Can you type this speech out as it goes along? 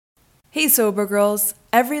Hey Sober Girls!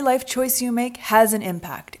 Every life choice you make has an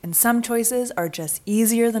impact, and some choices are just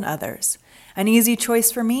easier than others. An easy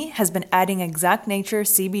choice for me has been adding Exact Nature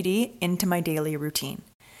CBD into my daily routine.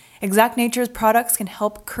 Exact Nature's products can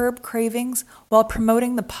help curb cravings while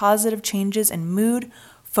promoting the positive changes in mood,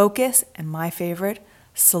 focus, and my favorite,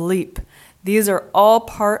 sleep. These are all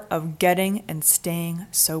part of getting and staying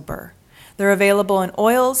sober. They're available in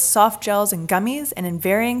oils, soft gels, and gummies, and in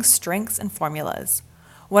varying strengths and formulas.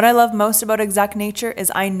 What I love most about Exact Nature is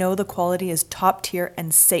I know the quality is top tier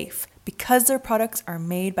and safe because their products are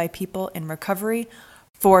made by people in recovery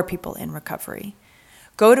for people in recovery.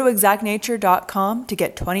 Go to exactnature.com to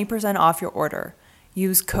get 20% off your order.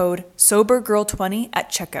 Use code SOBERGIRL20 at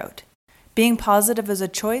checkout. Being positive is a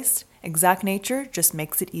choice. Exact Nature just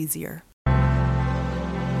makes it easier.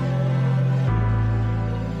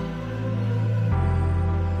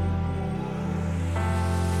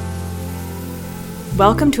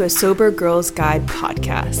 Welcome to a Sober Girls Guide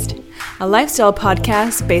podcast, a lifestyle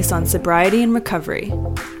podcast based on sobriety and recovery.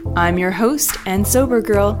 I'm your host and sober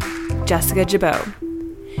girl, Jessica Jabot.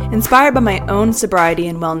 Inspired by my own sobriety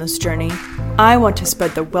and wellness journey, I want to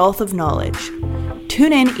spread the wealth of knowledge.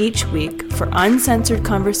 Tune in each week for uncensored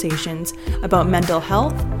conversations about mental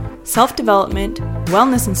health, self-development,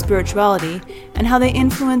 wellness and spirituality, and how they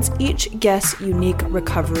influence each guest's unique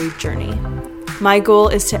recovery journey. My goal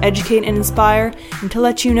is to educate and inspire and to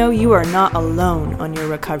let you know you are not alone on your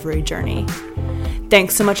recovery journey.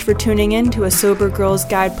 Thanks so much for tuning in to a Sober Girls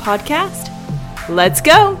Guide podcast. Let's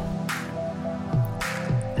go!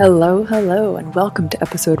 Hello, and welcome to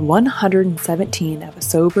episode 117 of a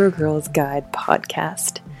Sober Girls Guide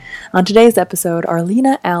podcast. On today's episode,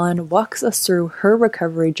 Arlina Allen walks us through her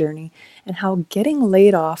recovery journey and how getting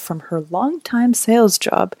laid off from her longtime sales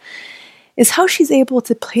job is how she's able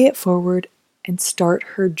to pay it forward and start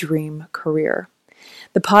her dream career.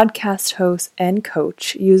 The podcast host and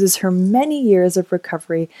coach uses her many years of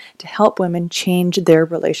recovery to help women change their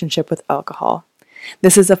relationship with alcohol.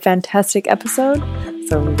 This is a fantastic episode,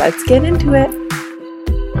 so let's get into it.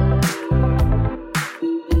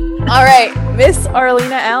 All right, Miss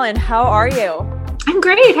Arlina Allen, how are you? I'm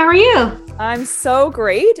great. How are you? I'm so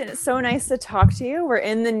great, and it's so nice to talk to you. We're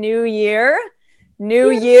in the new year.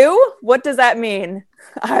 New you? What does that mean?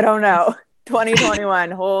 I don't know. 2021.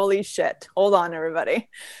 Holy shit. Hold on, everybody.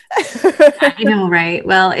 I know, right?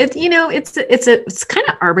 Well, it's kind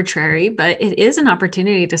of arbitrary, but it is an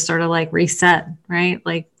opportunity to sort of like reset, right?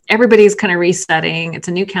 Like everybody's kind of resetting. It's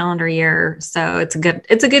a new calendar year. So it's a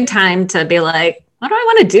good time to be like, what do I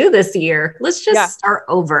want to do this year? Let's just start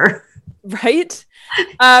over. Right.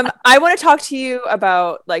 I want to talk to you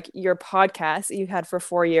about like your podcast that you've had for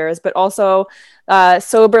 4 years, but also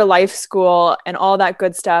Sober Life School and all that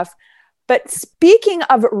good stuff. But speaking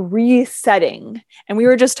of resetting, and we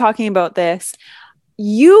were just talking about this,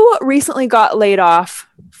 you recently got laid off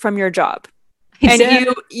from your job.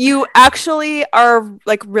 And you actually are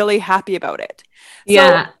like really happy about it.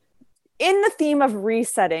 Yeah. So in the theme of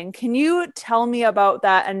resetting, can you tell me about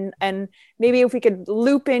that and maybe if we could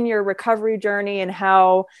loop in your recovery journey and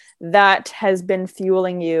how that has been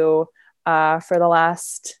fueling you for the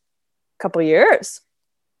last couple years?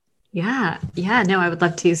 Yeah. No, I would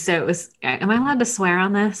love to. So am I allowed to swear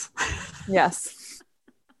on this? Yes.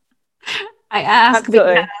 I ask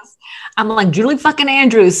Absolutely. because I'm like Julie fucking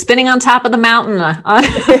Andrews spinning on top of the mountain.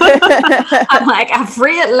 I'm like, I'm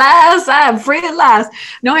free at last.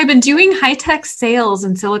 No, I've been doing high-tech sales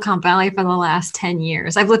in Silicon Valley for the last 10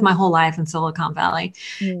 years. I've lived my whole life in Silicon Valley.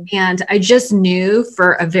 And I just knew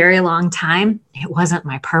for a very long time, it wasn't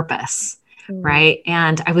my purpose. Right.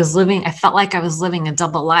 And I felt like I was living a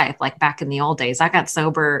double life, like back in the old days. I got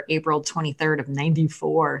sober April 23rd of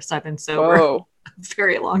 94. So I've been sober a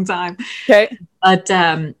very long time. Okay. But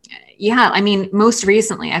most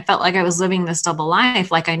recently I felt like I was living this double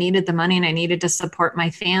life. Like I needed the money and I needed to support my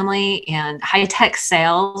family and high tech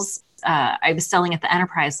sales. I was selling at the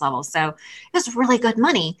enterprise level. So it was really good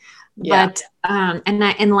money. Yeah. But,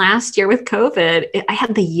 and last year with COVID, I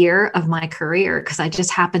had the year of my career because I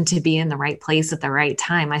just happened to be in the right place at the right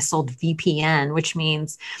time. I sold VPN, which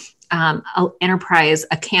means, enterprise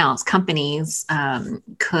accounts, companies,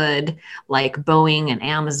 could like Boeing and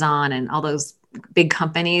Amazon and all those big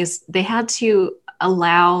companies, they had to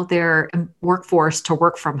allow their workforce to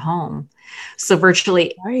work from home. So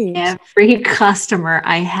virtually every customer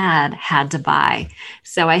I had to buy.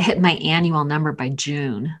 So I hit my annual number by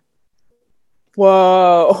June.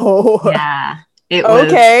 Whoa. Yeah. It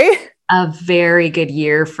was a very good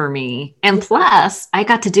year for me. And plus, I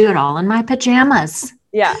got to do it all in my pajamas.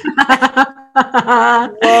 Yeah.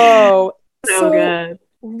 Whoa. So good.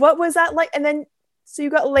 What was that like? And then So you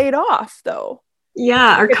got laid off though.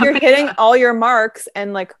 Yeah. Our If you're company, hitting all your marks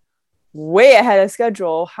and like way ahead of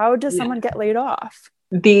schedule, how does someone get laid off?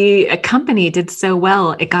 the company did so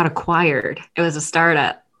well, it got acquired. It was a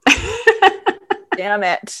startup. Damn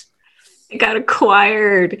it. It got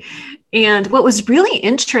acquired. And what was really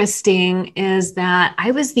interesting is that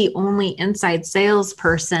I was the only inside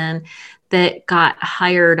salesperson that got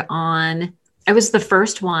hired on. I was the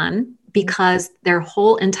first one because their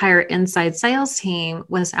whole entire inside sales team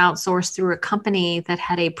was outsourced through a company that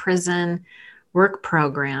had a prison work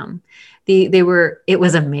program. It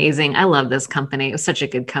was amazing. I love this company. It was such a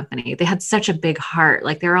good company. They had such a big heart.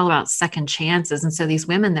 Like they're all about second chances. And so these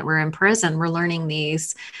women that were in prison were learning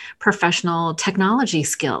these professional technology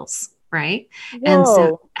skills. Right. Whoa. And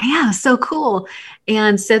so, yeah, so cool.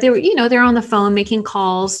 And so they were, they're on the phone making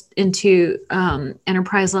calls into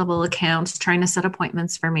enterprise level accounts, trying to set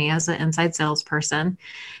appointments for me as an inside salesperson.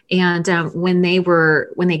 And when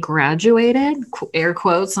they graduated, air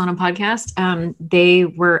quotes on a podcast, they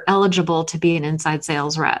were eligible to be an inside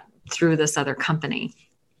sales rep through this other company.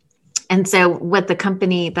 And so what the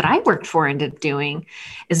company that I worked for ended up doing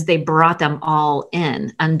is they brought them all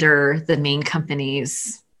in under the main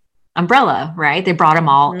company's umbrella, right? They brought them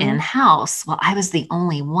all in-house. Well, I was the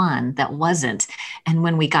only one that wasn't. And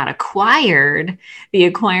when we got acquired, the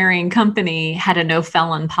acquiring company had a no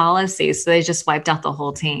felon policy. So they just wiped out the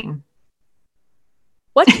whole team.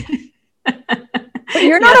 What? But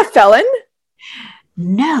you're not a felon?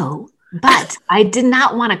 No, but I did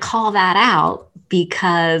not want to call that out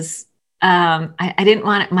because I didn't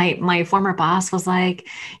want it. My former boss was like,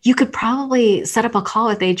 you could probably set up a call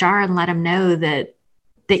with HR and let them know that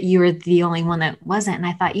you were the only one that wasn't. And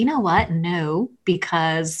I thought, you know what? No,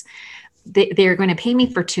 because they're going to pay me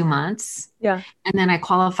for 2 months. Yeah. And then I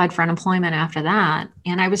qualified for unemployment after that.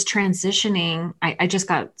 And I was transitioning. I just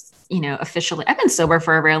got, officially, I've been sober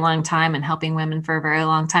for a very long time and helping women for a very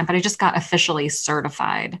long time, but I just got officially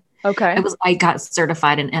certified. Okay. I got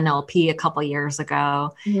certified in NLP a couple of years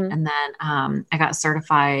ago. And then I got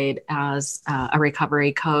certified as a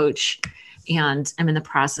recovery coach. And I'm in the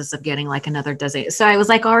process of getting like another designate. So I was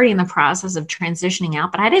like already in the process of transitioning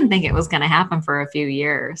out, but I didn't think it was going to happen for a few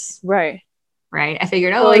years. Right. Right. I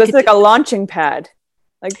figured, it's like a launching pad.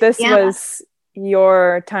 Like this was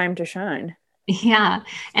your time to shine. Yeah.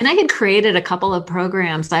 And I had created a couple of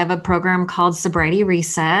programs. I have a program called Sobriety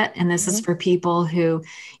Reset. And this is for people who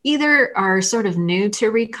either are sort of new to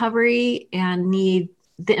recovery and need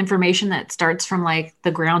the information that starts from like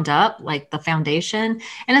the ground up, like the foundation.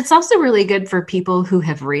 And it's also really good for people who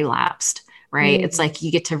have relapsed, right? It's like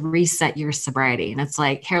you get to reset your sobriety. And it's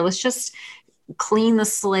like, here, let's just clean the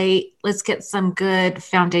slate. Let's get some good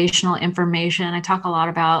foundational information. I talk a lot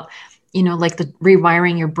about, like the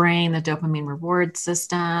rewiring your brain, the dopamine reward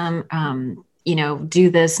system, do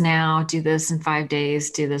this now, do this in 5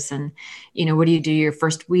 days, do this. And, what do you do your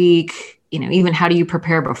first week? Even how do you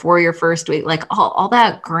prepare before your first week? Like all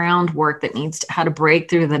that groundwork that needs to, how to break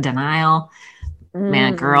through the denial.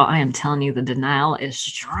 Man, girl, I am telling you, the denial is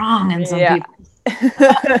strong in some people.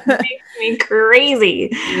 It makes me crazy.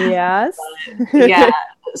 Yes. Yeah.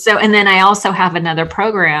 So, and then I also have another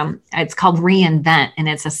program. It's called Reinvent, and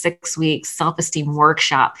it's a 6-week self-esteem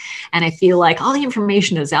workshop. And I feel like all the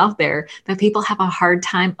information is out there, but people have a hard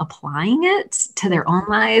time applying it to their own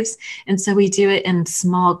lives. And so we do it in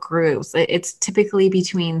small groups. It's typically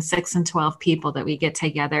between 6 and 12 people that we get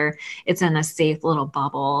together. It's in a safe little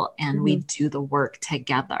bubble, and we do the work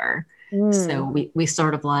together. So we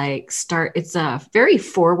sort of like start, it's a very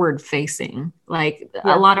forward facing, like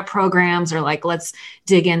a lot of programs are like, let's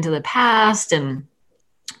dig into the past and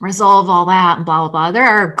resolve all that and blah, blah, blah. There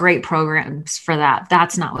are great programs for that.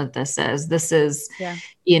 That's not what this is. This is,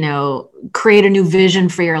 create a new vision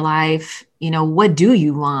for your life. What do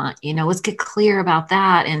you want? Let's get clear about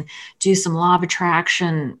that and do some law of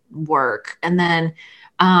attraction work. And then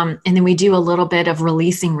we do a little bit of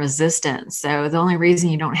releasing resistance. So the only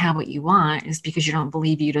reason you don't have what you want is because you don't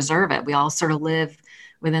believe you deserve it. We all sort of live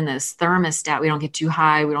within this thermostat. We don't get too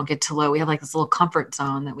high. We don't get too low. We have like this little comfort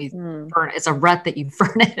zone that we burn. It's a rut that you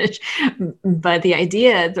furnish. But the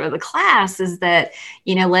idea or the class is that,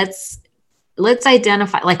 let's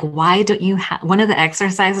identify, like, why don't you have, one of the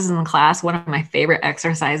exercises in the class, one of my favorite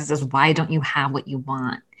exercises is, why don't you have what you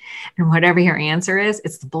want? And whatever your answer is,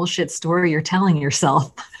 it's the bullshit story you're telling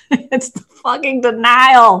yourself. It's the fucking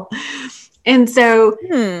denial. And so,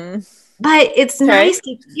 but it's nice.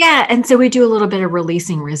 Yeah. And so we do a little bit of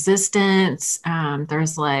releasing resistance.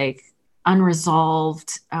 There's like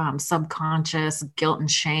unresolved, subconscious guilt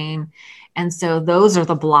and shame. And so those are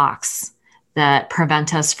the blocks that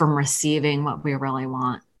prevent us from receiving what we really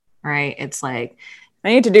want. Right. It's like, I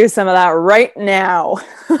need to do some of that right now.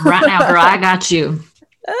 Right now, girl, I got you.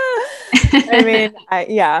 I mean,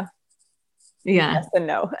 yeah. Yeah. Yes and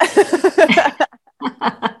no.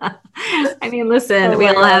 I mean, listen, Oh we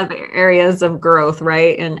my all God. have areas of growth,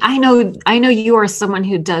 right? And I know you are someone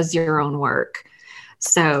who does your own work.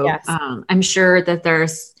 So Yes. I'm sure that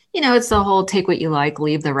there's, it's the whole take what you like,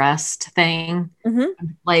 leave the rest thing. Mm-hmm.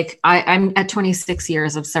 Like I'm at 26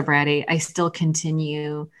 years of sobriety. I still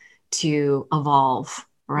continue to evolve,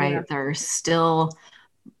 right? Yeah. There's still,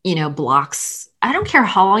 blocks. I don't care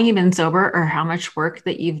how long you've been sober or how much work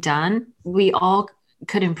that you've done. We all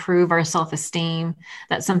could improve our self-esteem.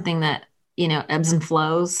 That's something that, ebbs and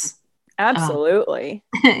flows. Absolutely.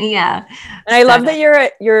 Yeah. And I So, love that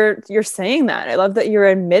you're saying that. I love that you're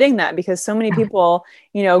admitting that, because so many people,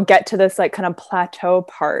 get to this like kind of plateau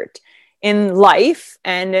part in life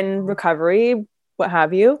and in recovery, what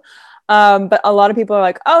have you. But a lot of people are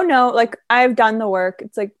like, oh no, like I've done the work.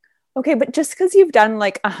 It's like, okay, but just because you've done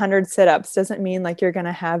like 100 sit-ups doesn't mean like you're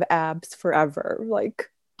gonna have abs forever. Like,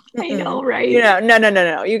 I know, right?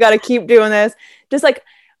 No. You got to keep doing this. Just like,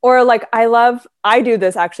 or like, I do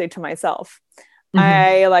this actually to myself.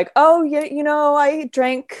 I like, oh yeah, I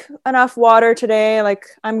drank enough water today. Like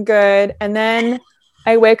I'm good. And then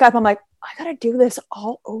I wake up, I'm like, I gotta do this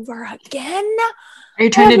all over again. Are you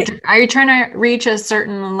trying to reach a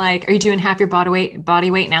certain, like, are you doing half your body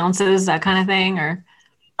weight in ounces, that kind of thing? Or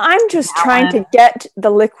I'm just trying to get the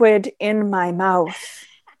liquid in my mouth.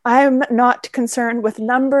 I'm not concerned with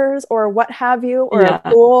numbers or what have you, or a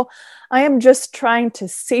goal. I am just trying to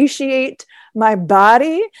satiate my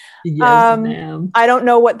body. Yes, ma'am. I don't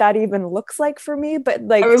know what that even looks like for me, but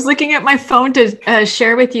like I was looking at my phone to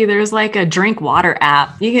share with you. There's like a drink water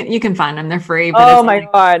app. You can find them. They're free. But oh my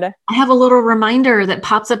God. I have a little reminder that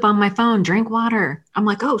pops up on my phone, drink water. I'm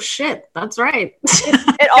like, oh shit, that's right.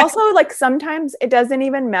 It also, like, sometimes it doesn't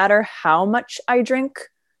even matter how much I drink.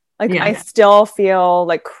 Like I still feel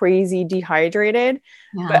like crazy dehydrated.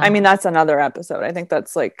 Yeah. But I mean, that's another episode. I think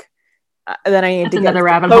that's like, then I need to get another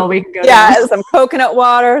rabbit hole we can go down. Some coconut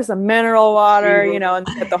water, some mineral water, and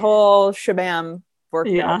get the whole shabam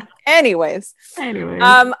worked out. Anyways,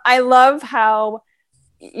 I love how,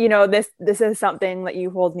 this is something that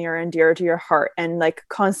you hold near and dear to your heart, and like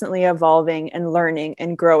constantly evolving and learning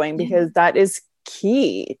and growing, because that is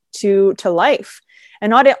key to life, and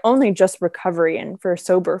not only just recovery and for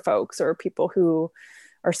sober folks or people who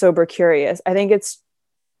are sober curious. I think it's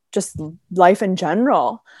just life in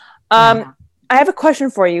general. I have a question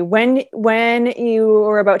for you. When you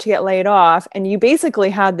were about to get laid off and you basically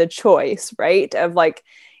had the choice, right, of like,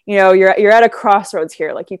 you're at a crossroads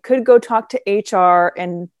here. Like you could go talk to HR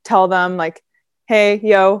and tell them like, hey,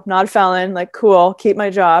 not a felon, like cool, keep my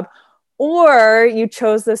job. Or you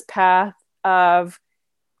chose this path of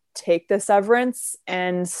take the severance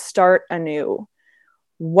and start anew.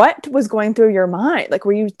 What was going through your mind? Like,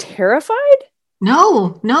 were you terrified?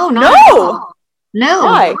 No.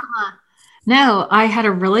 Why? No, I had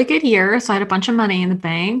a really good year. So I had a bunch of money in the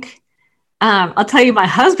bank. I'll tell you, my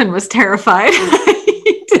husband was terrified.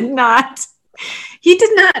 He did not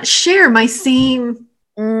share my same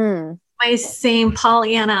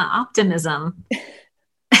Pollyanna optimism.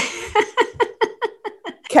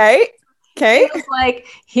 Okay. It was like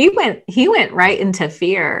he went right into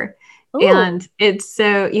fear. Ooh. And it's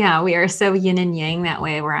so, we are so yin and yang that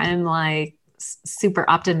way, where I'm like super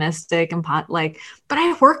optimistic and but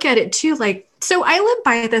I work at it too. Like, so I live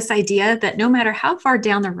by this idea that no matter how far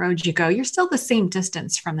down the road you go, you're still the same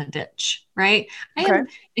distance from the ditch, right? And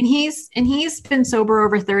he's been sober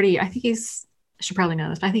over 30. I should probably know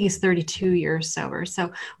this, but I think he's 32 years sober.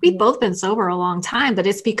 So we've both been sober a long time, but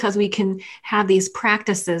it's because we can have these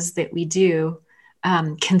practices that we do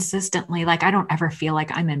consistently. Like, I don't ever feel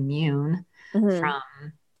like I'm immune from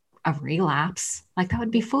a relapse. Like, that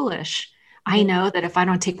would be foolish. I know that if I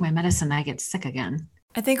don't take my medicine, I get sick again.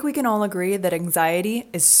 I think we can all agree that anxiety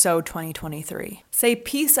is so 2023. Say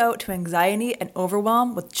peace out to anxiety and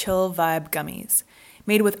overwhelm with Chill Vibe gummies.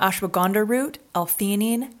 Made with ashwagandha root,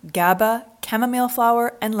 L-theanine, GABA, chamomile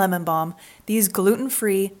flower, and lemon balm, these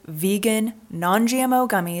gluten-free, vegan, non-GMO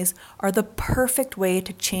gummies are the perfect way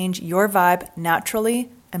to change your vibe naturally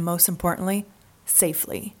and, most importantly,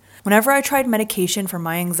 safely. Whenever I tried medication for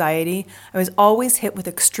my anxiety, I was always hit with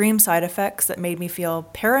extreme side effects that made me feel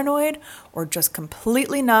paranoid or just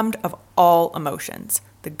completely numbed of all emotions,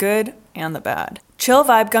 the good and the bad. Chill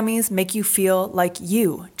Vibe gummies make you feel like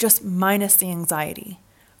you, just minus the anxiety.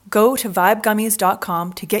 Go to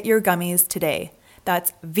vibegummies.com to get your gummies today.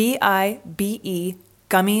 That's VIBE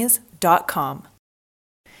gummies.com.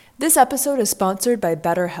 This episode is sponsored by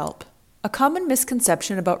BetterHelp. A common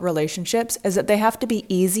misconception about relationships is that they have to be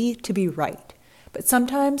easy to be right. But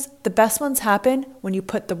sometimes the best ones happen when you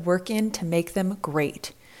put the work in to make them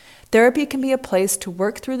great. Therapy can be a place to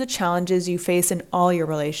work through the challenges you face in all your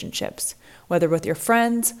relationships, whether with your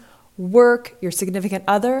friends, work, your significant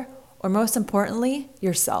other, or most importantly,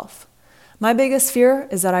 yourself. My biggest fear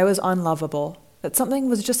is that I was unlovable, that something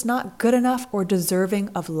was just not good enough or deserving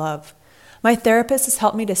of love. My therapist has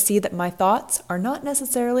helped me to see that my thoughts are not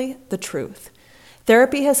necessarily the truth.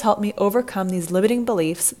 Therapy has helped me overcome these limiting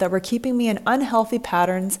beliefs that were keeping me in unhealthy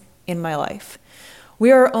patterns in my life.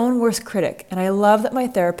 We are our own worst critic, and I love that my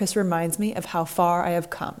therapist reminds me of how far I have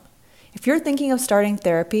come. If you're thinking of starting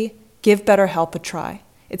therapy, give BetterHelp a try.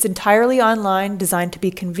 It's entirely online, designed to be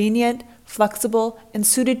convenient, flexible, and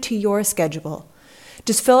suited to your schedule.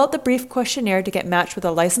 Just fill out the brief questionnaire to get matched with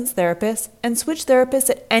a licensed therapist and switch therapists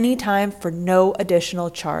at any time for no additional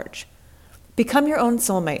charge. Become your own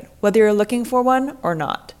soulmate, whether you're looking for one or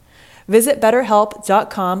not. Visit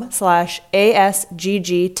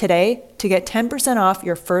betterhelp.com/ASGG today to get 10% off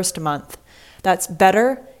your first month. That's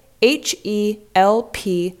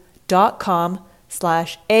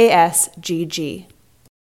betterhelp.com/ASGG.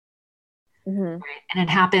 And it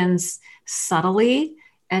happens subtly.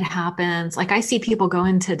 It happens, like I see people go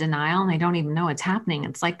into denial and they don't even know it's happening.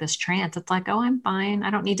 It's like this trance. It's like, oh, I'm fine. I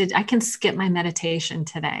don't need to, I can skip my meditation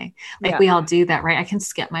today. Like we all do that, right? I can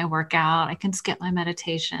skip my workout. I can skip my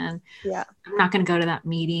meditation. Yeah. I'm not going to go to that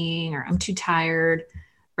meeting, or I'm too tired.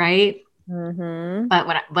 Right.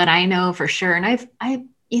 But I know for sure. And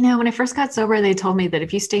when I first got sober, they told me that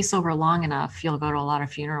if you stay sober long enough, you'll go to a lot of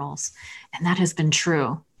funerals. And that has been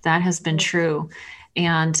true.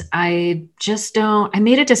 And I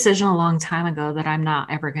made a decision a long time ago that I'm not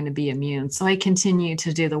ever going to be immune. So I continue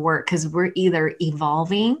to do the work, because we're either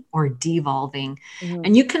evolving or devolving.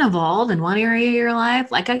 And you can evolve in one area of your life.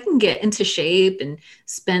 Like I can get into shape and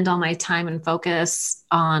spend all my time and focus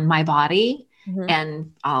on my body,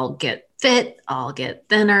 and I'll get fit, I'll get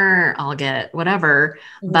thinner, I'll get whatever.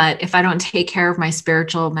 But if I don't take care of my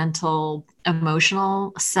spiritual, mental,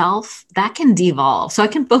 emotional self, that can devolve. So I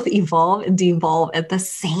can both evolve and devolve at the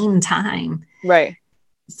same time. Right.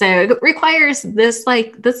 So it requires this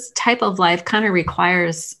type of life kind of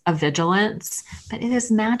requires a vigilance, but it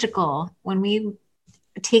is magical. When we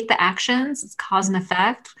take the actions, it's cause and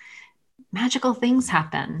effect, magical things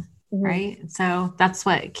happen. Right. So that's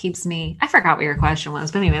what keeps me, I forgot what your question was,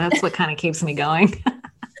 but anyway, that's what kind of keeps me going.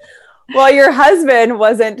 Well, your husband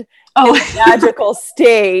wasn't in the magical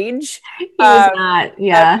stage. He was not.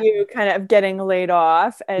 Yeah. Of you kind of getting laid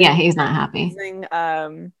off. And he's not happy.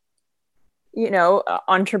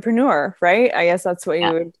 Entrepreneur, right? I guess that's what you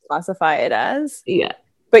would classify it as. Yeah.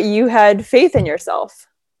 But you had faith in yourself.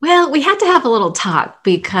 Well, we had to have a little talk,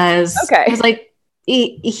 because I was like,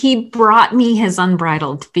 he brought me his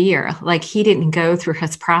unbridled fear. Like he didn't go through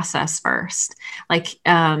his process first. Like,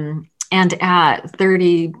 and at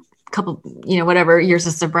 30 whatever years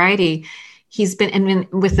of sobriety, he's been, and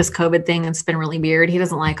with this COVID thing, it's been really weird. He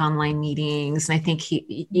doesn't like online meetings. And I think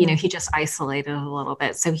he just isolated a little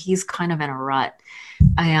bit. So he's kind of in a rut,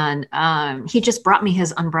 and he just brought me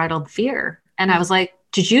his unbridled fear. And I was like,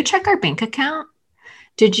 did you check our bank account?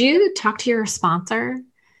 Did you talk to your sponsor?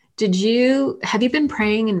 Have you been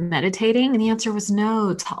praying and meditating? And the answer was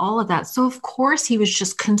no to all of that. So of course he was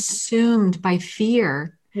just consumed by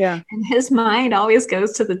fear. Yeah. And his mind always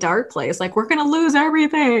goes to the dark place. Like, we're going to lose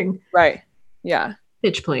everything. Right. Yeah.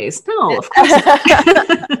 Bitch, please. No, of course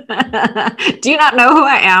not. Do you not know who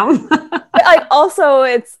I am? Like, also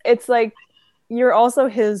it's like, you're also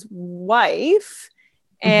his wife,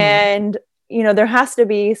 and, there has to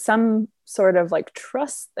be some sort of like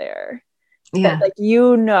trust there. Yeah. That, like,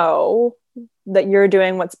 that you're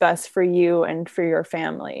doing what's best for you and for your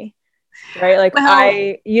family, right? Like,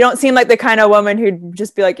 you don't seem like the kind of woman who'd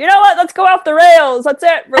just be like, you know what, let's go off the rails. That's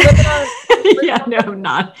it. We're living on. No, I'm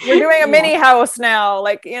not. We're doing a mini house now.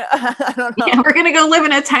 Like, I don't know. Yeah, we're going to go live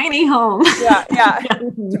in a tiny home. Yeah.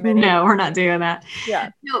 No, we're not doing that.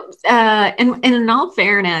 Yeah. No, and in all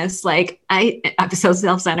fairness, like I'm so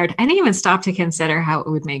self-centered. I didn't even stop to consider how it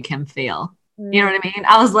would make him feel. You know what I mean?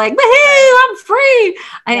 I was like, hey, I'm free.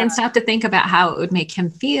 I didn't stop to think about how it would make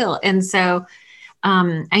him feel. And so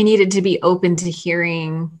I needed to be open to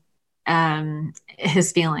hearing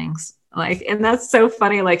his feelings. Like, and that's so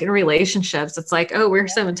funny. Like in relationships, it's like, oh, we're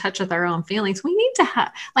so in touch with our own feelings. We need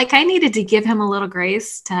to I needed to give him a little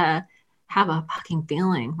grace to have a fucking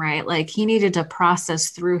feeling, right? Like he needed to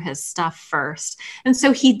process through his stuff first. And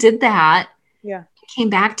so he did that. Yeah. Came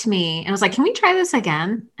back to me and was like, can we try this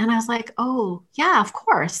again? And I was like, oh yeah, of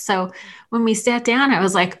course. So when we sat down, I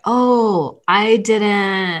was like, oh, I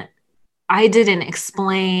didn't I didn't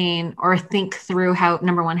explain or think through how,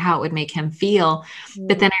 number one, how it would make him feel.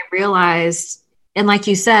 But then I realized, and like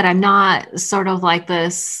you said, I'm not sort of like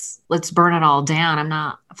this, let's burn it all down. I'm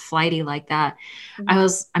not flighty like that.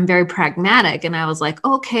 I'm very pragmatic. And I was like,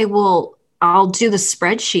 okay, well, I'll do the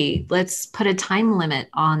spreadsheet. Let's put a time limit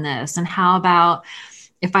on this. And how about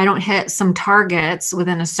if I don't hit some targets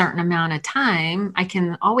within a certain amount of time, I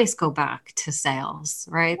can always go back to sales,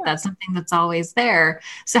 right? Yeah. That's something that's always there.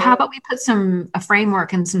 So how about we put a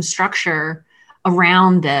framework and some structure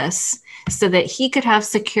around this so that he could have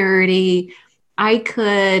security. I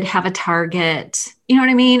could have a target. You know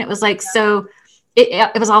what I mean? It was like, so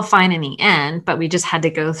it was all fine in the end, but we just had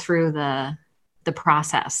to go through the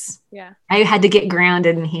process. Yeah. I had to get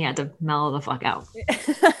grounded and he had to mellow the fuck out.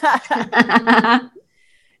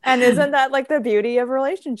 And isn't that like the beauty of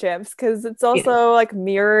relationships? Because it's also like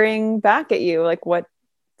mirroring back at you, like what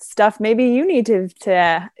stuff maybe you need to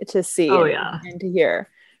see and to hear.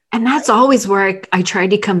 And that's always where I tried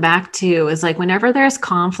to come back to, is like whenever there's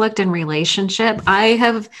conflict in relationship, I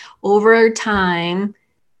have over time,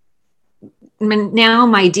 now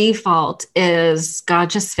my default is, God,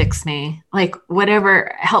 just fix me. Like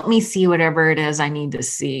whatever, help me see whatever it is I need to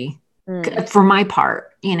see for my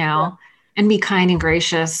part, and be kind and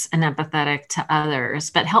gracious and empathetic to others,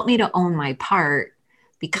 but help me to own my part,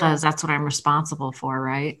 because that's what I'm responsible for.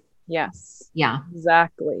 Right. Yes. Yeah,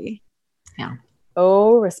 exactly. Yeah.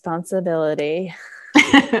 Oh, responsibility.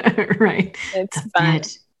 Right. It's fun.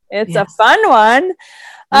 It's a fun one.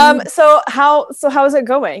 So how's it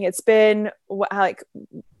going? It's been like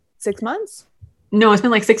 6 months? No, it's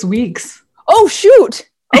been like 6 weeks. Oh shoot.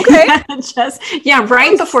 Okay.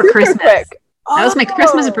 Right before Christmas. Quick. That was my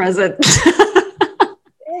Christmas present.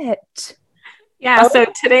 Yeah. So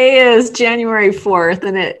today is January 4th,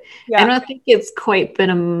 and I don't think it's quite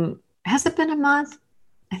been has it been a month?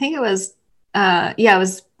 I think it was, it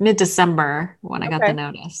was mid-December when I got the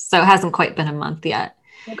notice. So it hasn't quite been a month yet.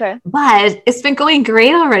 Okay. But it's been going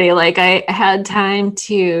great already. Like I had time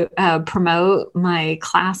to promote my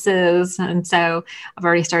classes. And so I've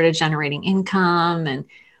already started generating income, and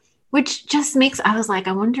which just I was like,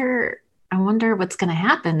 I wonder what's going to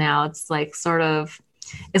happen now. It's like sort of,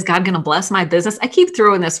 is God going to bless my business? I keep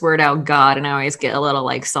throwing this word out, God, and I always get a little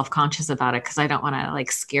like self-conscious about it because I don't want to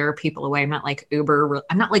like scare people away. I'm not like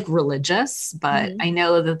I'm not like religious, but I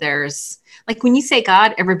know that there's like, when you say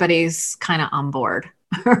God, everybody's kind of on board.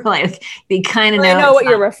 Like they kind of know what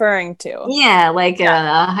you're referring to. Yeah. Like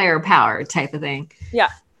a higher power type of thing. Yeah.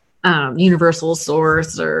 Universal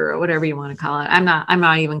source or whatever you want to call it. I'm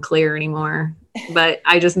not even clear anymore, but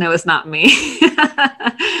I just know it's not me.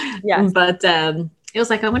 Yes. But, it was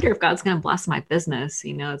like, I wonder if God's going to bless my business.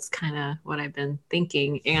 It's kind of what I've been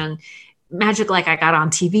thinking. And magic, like I got on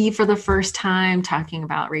TV for the first time talking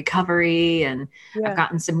about recovery, and I've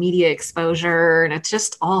gotten some media exposure, and it's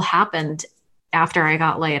just all happened after I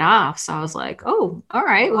got laid off. So I was like, oh, all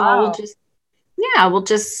right, well, we'll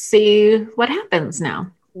just see what happens now.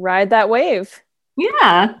 Ride that wave.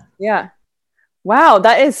 Yeah. Yeah. Wow.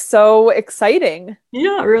 That is so exciting.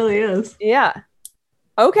 Yeah, it really is. Yeah.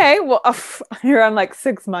 Okay, well, here I'm like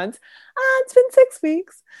 6 months. It's been 6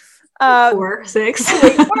 weeks. 4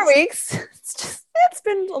 weeks. It's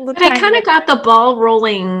been a little. I kind of got the ball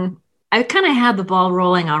rolling. I kind of had the ball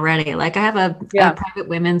rolling already. Like I have a private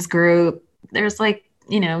women's group. There's like,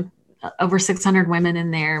 over 600 women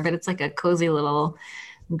in there, but it's like a cozy little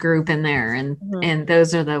group in there. And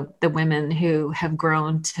those are the women who have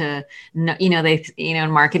grown to, they,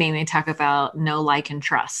 in marketing, they talk about know, like, and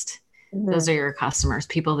trust. Those are your customers,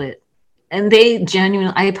 people that, and they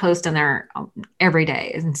genuinely, I post on there every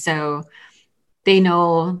day. And so they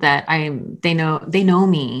know that they know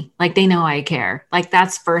me, like they know I care. Like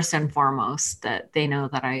that's first and foremost, that they know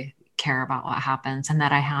that I care about what happens and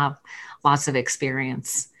that I have lots of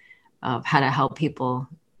experience of how to help people,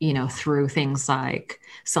 through things like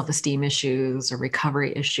self-esteem issues or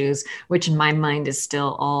recovery issues, which in my mind is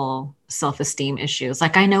still all self-esteem issues.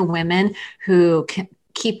 Like I know women who can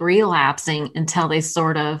keep relapsing until they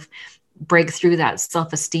sort of break through that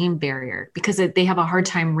self-esteem barrier because they have a hard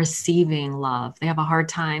time receiving love. They have a hard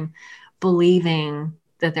time believing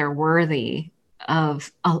that they're worthy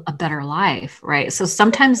of a better life, right? So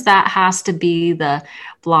sometimes that has to be the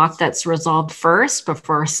block that's resolved first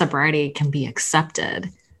before sobriety can be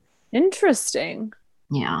accepted. Interesting.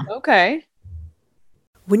 Yeah. Okay.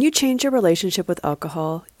 When you change your relationship with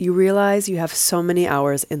alcohol, you realize you have so many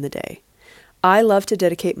hours in the day. I love to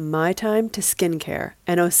dedicate my time to skincare,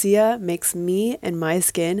 and Osea makes me and my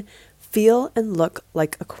skin feel and look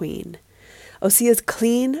like a queen. Osea's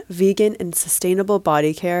clean, vegan, and sustainable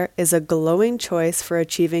body care is a glowing choice for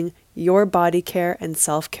achieving your body care and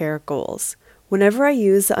self-care goals. Whenever I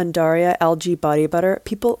use the Undaria algae body butter,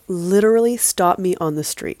 people literally stop me on the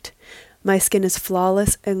street. My skin is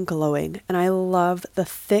flawless and glowing, and I love the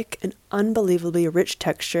thick and unbelievably rich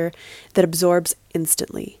texture that absorbs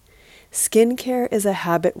instantly. Skincare is a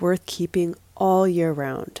habit worth keeping all year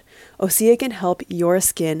round. Osea can help your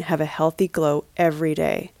skin have a healthy glow every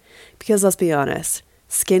day. Because let's be honest,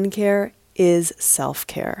 skincare is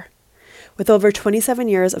self-care. With over 27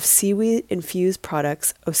 years of seaweed-infused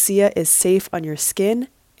products, Osea is safe on your skin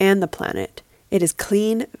and the planet. It is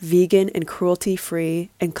clean, vegan, and cruelty-free,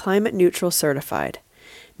 and climate-neutral certified.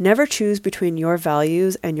 Never choose between your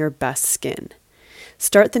values and your best skin.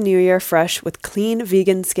 Start the new year fresh with clean,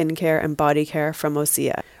 vegan skincare and body care from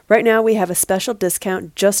Osea. Right now, we have a special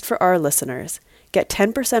discount just for our listeners. Get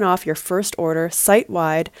 10% off your first order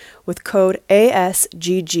site-wide with code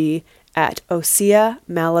ASGG at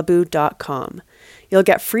oseamalibu.com. You'll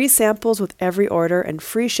get free samples with every order and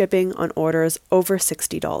free shipping on orders over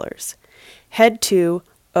 $60. Head to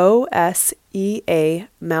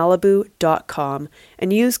oseamalibu.com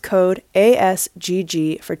and use code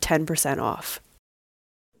ASGG for 10% off.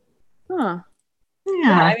 Huh.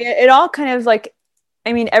 Yeah. I mean, it all kind of like,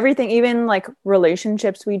 I mean, everything, even like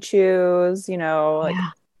relationships we choose, you know, like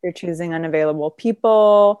you're choosing unavailable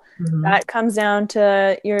people. Mm-hmm. That comes down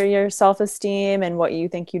to your self-esteem and what you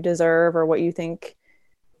think you deserve or what you think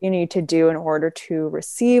you need to do in order to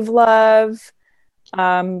receive love.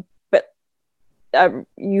 But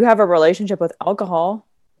you have a relationship with alcohol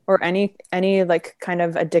or any like kind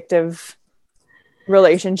of addictive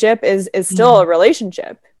relationship is still a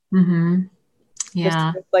relationship. Mm-hmm.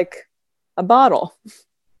 Yeah. It's like a bottle.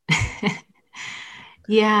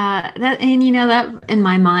 Yeah. That, and you know, that in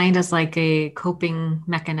my mind is like a coping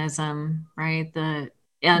mechanism, right? And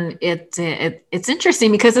it's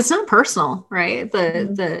interesting because it's not personal, right?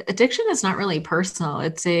 The addiction is not really personal.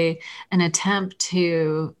 It's an attempt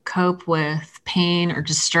to cope with pain or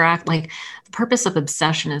distract. Like the purpose of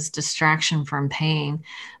obsession is distraction from pain.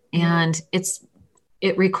 And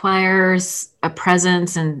it requires a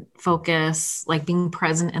presence and focus, like being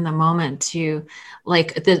present in the moment to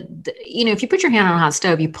like you know, if you put your hand on a hot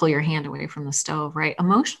stove, you pull your hand away from the stove, right?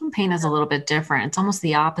 Emotional pain is a little bit different. It's almost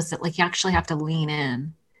the opposite. Like you actually have to lean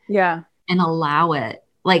in and allow it.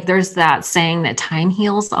 Like there's that saying that time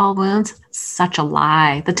heals all wounds. Such a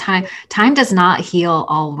lie. The time does not heal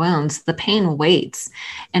all wounds. The pain waits.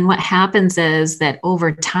 And what happens is that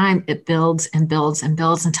over time, it builds and builds and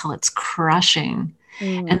builds until it's crushing.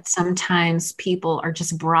 And sometimes people are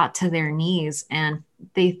just brought to their knees and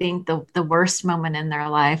they think the worst moment in their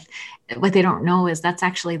life, what they don't know is that's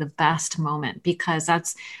actually the best moment, because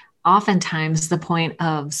that's oftentimes the point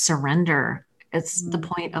of surrender. It's the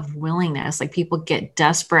point of willingness. Like people get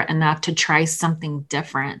desperate enough to try something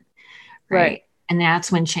different. Right. And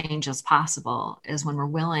that's when change is possible, is when we're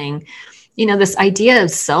willing. You know, this idea of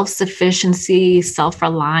self-sufficiency,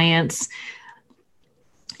 self-reliance,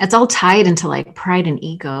 it's all tied into like pride and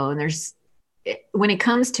ego. And when it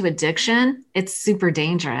comes to addiction, it's super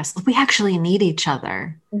dangerous. We actually need each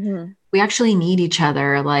other. Mm-hmm. We actually need each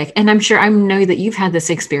other. Like, and I'm sure I know that you've had this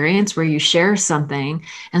experience where you share something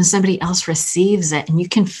and somebody else receives it and you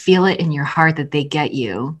can feel it in your heart that they get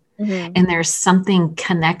you. Mm-hmm. And there's some kind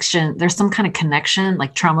of connection,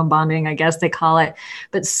 like trauma bonding, I guess they call it.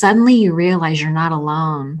 But suddenly you realize you're not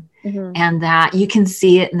alone. Mm-hmm. And that you can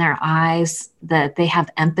see it in their eyes that they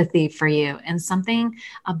have empathy for you. And something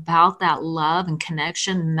about that love and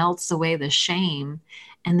connection melts away the shame.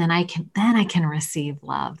 And then I can receive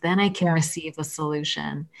love. Then I can receive a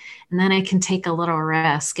solution. And then I can take a little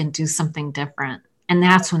risk and do something different. And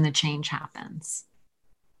that's when the change happens.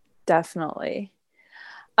 Definitely.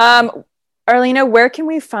 Arlina, where can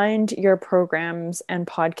we find your programs and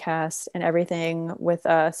podcasts and everything with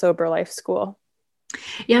Sober Life School?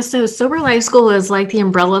 Yeah, so Sober Life School is like the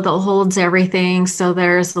umbrella that holds everything. So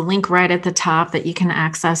there's the link right at the top that you can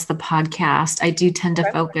access the podcast. I do tend to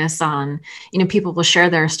focus on, you know, people will share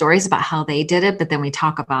their stories about how they did it, but then we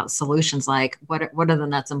talk about solutions like what are the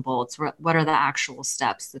nuts and bolts? What are the actual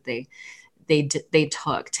steps that they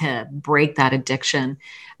took to break that addiction?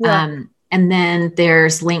 Yeah. And then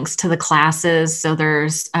there's links to the classes. So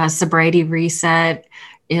there's Sobriety Reset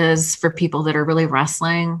is for people that are really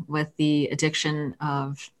wrestling with the addiction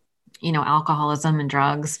of, you know, alcoholism and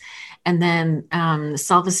drugs. And then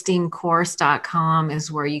selfesteemcourse.com is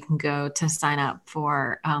where you can go to sign up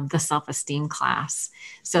for the self-esteem class.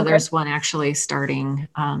 So there's one actually starting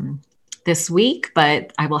this week,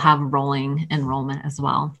 but I will have rolling enrollment as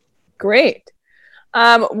well. Great.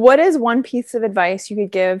 What is one piece of advice you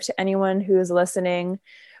could give to anyone who is listening,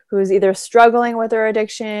 who's either struggling with their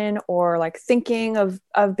addiction or like thinking of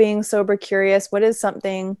being sober curious? What is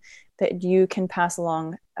something that you can pass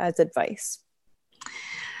along as advice?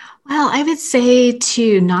 Well, I would say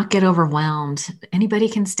to not get overwhelmed. Anybody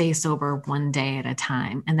can stay sober one day at a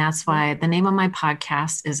time. And that's why the name of my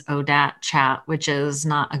podcast is ODAT Chat, which is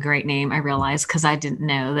not a great name, I realize, because I didn't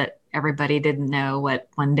know that everybody didn't know what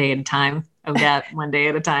one day at a time, ODAT, one day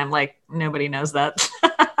at a time. Like nobody knows that.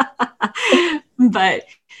 But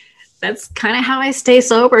that's kind of how I stay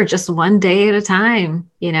sober, just one day at a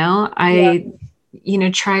time.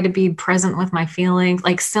 Try to be present with my feelings.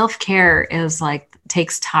 Like self-care is like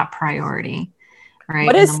takes top priority, right?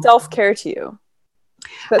 What is self-care to you?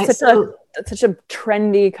 That's such a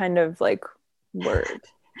trendy kind of like word.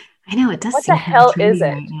 I know it does. What the hell is it?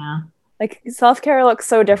 Right now. Like self-care looks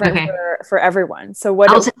so different for everyone. So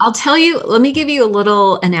I'll tell you, let me give you a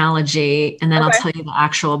little analogy and then I'll tell you the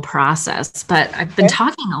actual process. But I've been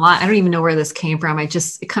talking a lot. I don't even know where this came from. It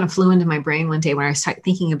kind of flew into my brain one day when I started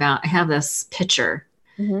thinking about, I have this pitcher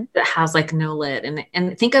that has like no lid,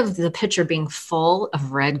 and think of the pitcher being full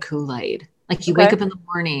of red Kool-Aid. Like you wake up in the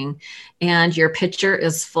morning and your pitcher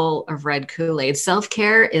is full of red Kool-Aid.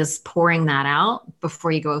 Self-care is pouring that out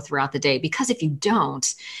before you go throughout the day. Because if you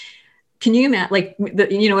don't, can you imagine, like,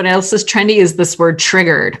 what else is trendy is this word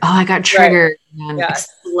triggered. Oh, I got triggered and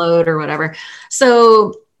explode or whatever.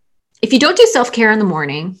 So if you don't do self-care in the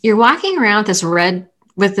morning, you're walking around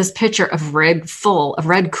with this pitcher of full of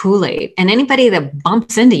red Kool-Aid, and anybody that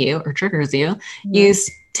bumps into you or triggers you, you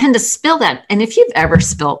tend to spill that. And if you've ever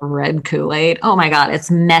spilt red Kool-Aid, oh my God,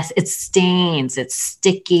 it stains, it's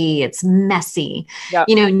sticky, it's messy,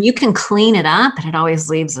 and you can clean it up, but it always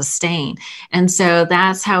leaves a stain. And so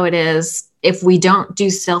that's how it is. If we don't do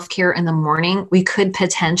self-care in the morning, we could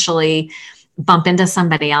potentially bump into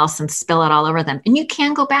somebody else and spill it all over them. And you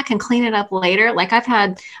can go back and clean it up later. Like I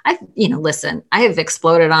have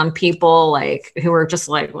exploded on people like who were just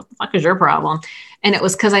like, what the fuck is your problem? And it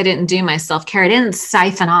was because I didn't do my self-care. I didn't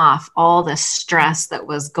siphon off all the stress that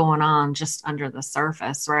was going on just under the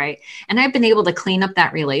surface, right? And I've been able to clean up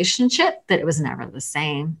that relationship, but it was never the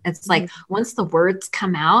same. It's like once the words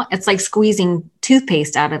come out, it's like squeezing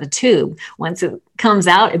toothpaste out of a tube. Once it comes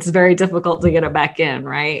out, it's very difficult to get it back in,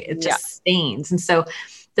 right? It just stains. And so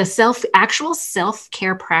the actual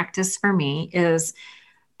self-care practice for me is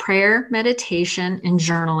prayer, meditation, and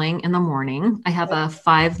journaling in the morning. I have a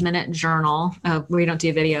 5-minute journal. We don't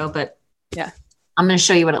do video, but I'm going to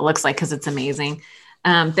show you what it looks like because it's amazing.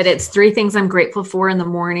 But it's 3 things I'm grateful for in the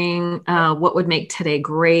morning. What would make today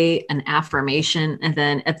great? An affirmation. And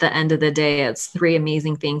then at the end of the day, it's 3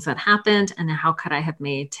 amazing things that happened. And then how could I have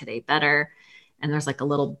made today better? And there's like a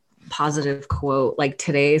little positive quote, like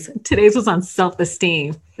today's was on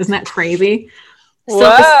self-esteem. Isn't that crazy?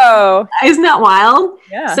 Whoa. Isn't that wild?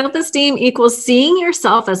 Yeah. Self-esteem equals seeing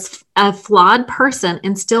yourself as a flawed person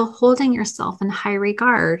and still holding yourself in high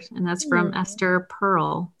regard. And that's from Esther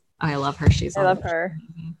Pearl. Oh, I love her. I love her.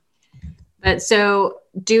 But so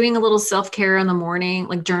doing a little self-care in the morning,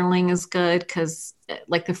 like journaling is good because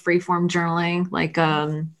like the freeform journaling, like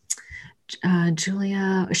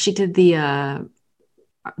Julia, she did the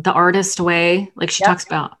artist way. Like she talks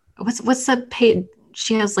about what's the page?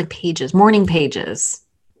 She has like pages, morning pages.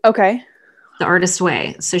 Okay. The artist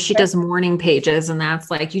way. So she does morning pages, and that's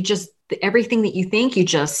like everything that you think, you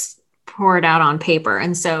just pour it out on paper.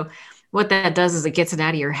 And so what that does is it gets it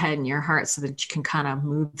out of your head and your heart so that you can kind of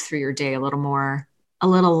move through your day a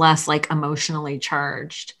little less like emotionally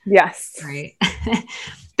charged. Yes. Right.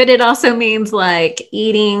 But it also means like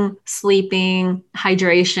eating, sleeping,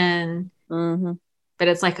 hydration. Mm-hmm. But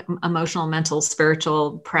it's like emotional, mental,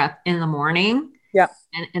 spiritual prep in the morning. Yeah.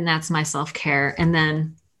 And that's my self-care. And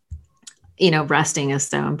then, resting is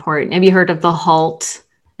so important. Have you heard of the HALT,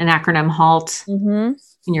 an acronym HALT? Mm-hmm.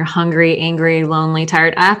 And you're hungry, angry, lonely,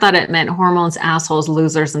 tired. I thought it meant hormones, assholes,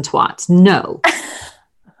 losers, and twats. No,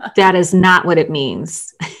 that is not what it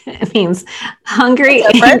means. It means hungry,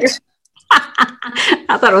 angry.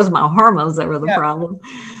 I thought it was my hormones that were the problem.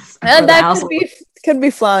 And that could be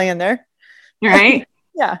flying in there. Right?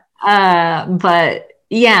 Yeah. But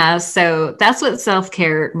yeah, so that's what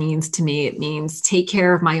self-care means to me. It means take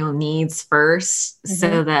care of my own needs first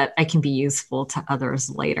so that I can be useful to others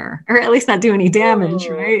later, or at least not do any damage,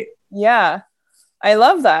 right? Yeah. I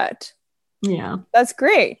love that. Yeah. That's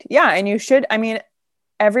great. Yeah. And you should,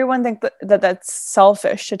 everyone thinks that that's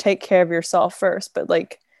selfish to take care of yourself first. But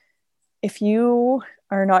like, if you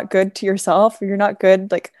are not good to yourself, or you're not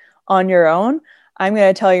good like on your own, I'm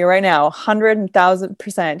going to tell you right now,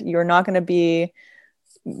 100,000%, you're not going to be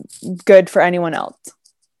good for anyone else.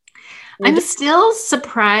 I'm still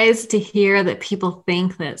surprised to hear that people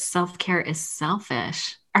think that self-care is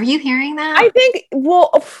selfish. Are you hearing that? I think,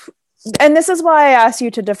 well, and this is why I asked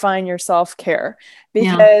you to define your self-care,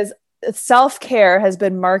 because self-care has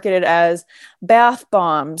been marketed as bath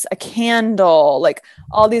bombs, a candle, like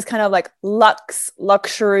all these kind of like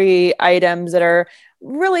luxury items that are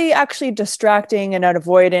really actually distracting and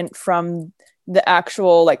avoidant from the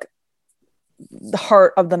actual, like, the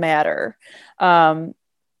heart of the matter.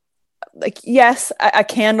 Like, yes, a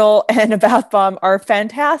candle and a bath bomb are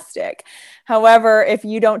fantastic. However, if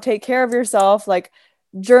you don't take care of yourself, like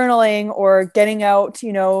journaling or getting out,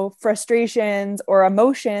 you know, frustrations or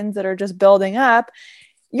emotions that are just building up,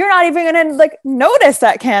 you're not even going to like notice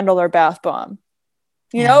that candle or bath bomb.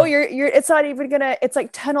 You know, it's not even gonna, it's like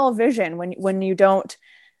tunnel vision when you don't.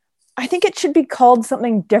 I think it should be called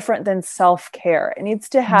something different than self-care. It needs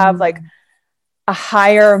to have like a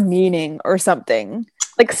higher meaning or something,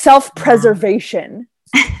 like self-preservation.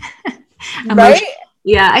 Right?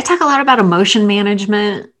 Yeah. I talk a lot about emotion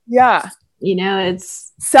management. Yeah. You know,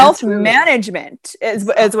 it's self-management is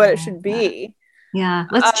what it should be. Yeah.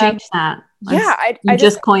 Let's change that. I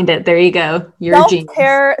just coined it. There you go. You're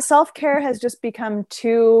self-care has just become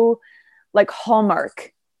too like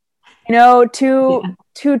Hallmark, you know,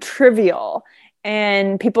 too trivial.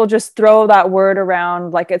 And people just throw that word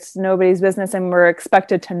around like it's nobody's business and we're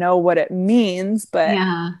expected to know what it means. But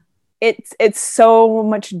it's so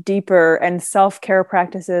much deeper, and self-care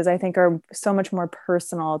practices, I think, are so much more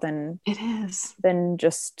personal than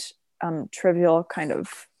just trivial kind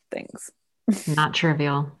of things. Not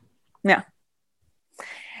trivial. Yeah.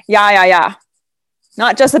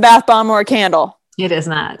 Not just a bath bomb or a candle. It is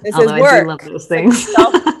not. This although is work. I do love those things.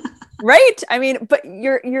 Right? I mean, but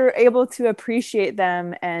you're able to appreciate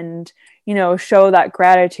them and, you know, show that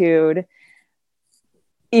gratitude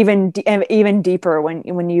even deeper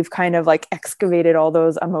when you've kind of like excavated all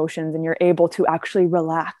those emotions and you're able to actually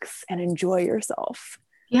relax and enjoy yourself.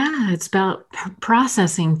 Yeah, it's about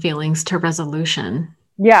processing feelings to resolution.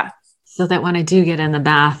 Yeah. So that when I do get in the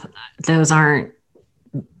bath, those aren't,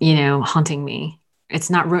 you know, haunting me. It's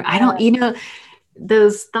not, I don't, you know,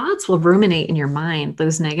 those thoughts will ruminate in your mind,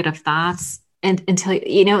 those negative thoughts. And until,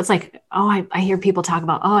 you know, it's like, oh, I hear people talk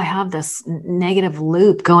about, oh, I have this negative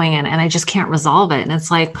loop going in and I just can't resolve it. And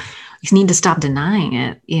it's like, you need to stop denying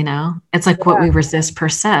it. You know, it's like what we resist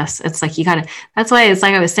persists. It's like, that's why it's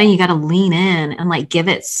like I was saying, you got to lean in and like give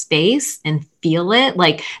it space and feel it.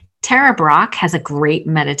 Like Tara Brach has a great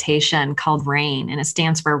meditation called RAIN, and it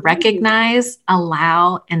stands for recognize,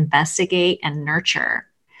 allow, investigate, and nurture.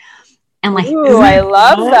 And like, I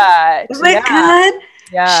love that. Isn't that good?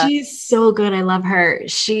 Yeah. She's so good. I love her.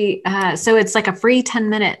 So it's like a free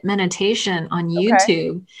 10-minute meditation on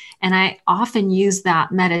YouTube. And I often use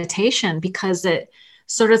that meditation because it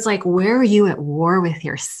sort of is like, where are you at war with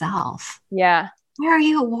yourself? Yeah. Where are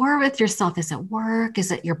you at war with yourself? Is it work?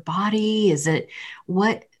 Is it your body? Is it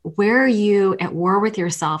where are you at war with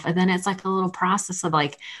yourself? And then it's like a little process of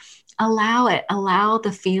like, allow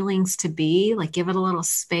the feelings to be, like, give it a little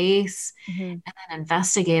space and then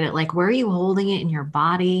investigate it. Like, where are you holding it in your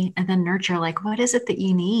body? And then nurture, like, what is it that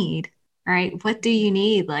you need? Right? What do you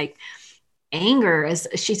need? Like anger,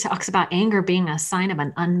 she talks about anger being a sign of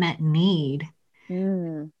an unmet need.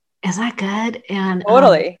 Is that good? And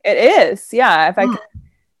totally. It is. Yeah. If I could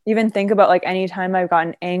even think about like any time I've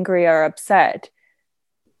gotten angry or upset,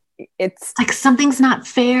 it's like something's not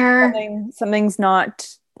fair. Something's not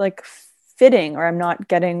like fitting, or I'm not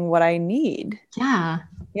getting what I need. Yeah.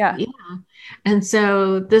 And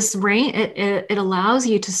so this RAIN, it allows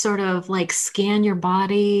you to sort of like scan your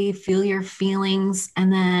body, feel your feelings,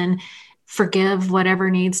 and then forgive whatever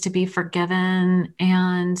needs to be forgiven,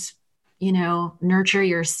 and, you know, nurture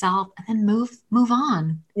yourself, and then move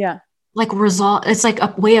on. Yeah. Like resolve. It's like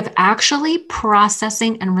a way of actually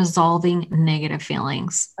processing and resolving negative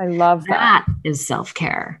feelings. I love that. That is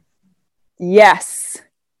self-care. Yes.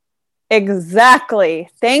 Exactly.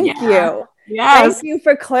 Thank you. Yes. Thank you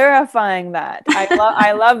for clarifying that.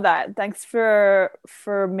 I love that. Thanks for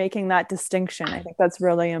making that distinction. I think that's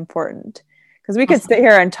really important, because we could sit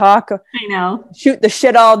here and talk, shoot the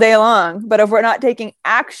shit all day long, but if we're not taking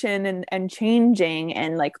action and changing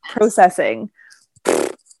and like processing,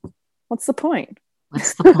 what's the point?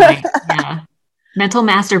 What's the point? Yeah. Mental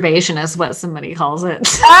masturbation is what somebody calls it.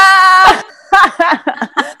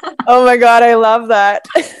 Oh my God, I love that.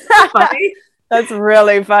 Funny. That's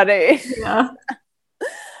really funny. Yeah.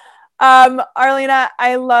 Arlina,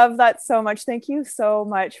 I love that so much. Thank you so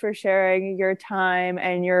much for sharing your time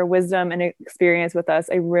and your wisdom and experience with us.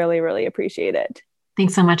 I really, really appreciate it.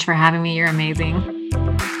 Thanks so much for having me. You're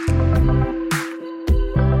amazing.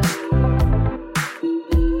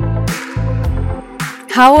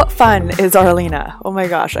 How fun is Arlina? Oh my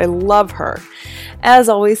gosh, I love her. As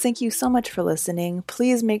always, thank you so much for listening.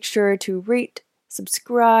 Please make sure to rate,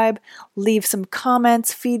 subscribe, leave some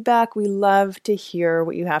comments, feedback. We love to hear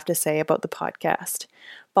what you have to say about the podcast.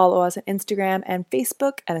 Follow us on Instagram and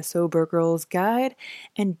Facebook at A Sober Girls Guide.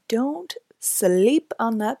 And don't sleep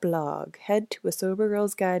on that blog. Head to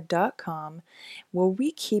asobergirlsguide.com where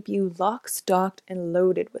we keep you locked, stocked, and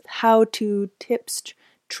loaded with how-to tips,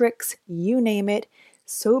 tricks, you name it.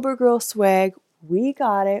 Sober Girl swag, we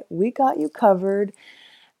got it. We got you covered.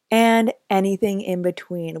 And anything in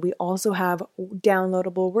between. We also have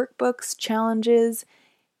downloadable workbooks, challenges.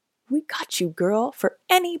 We got you, girl, for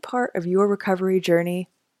any part of your recovery journey.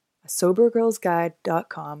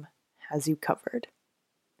 asobergirlsguide.com has you covered.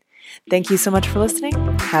 Thank you so much for listening.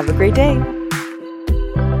 Have a great day.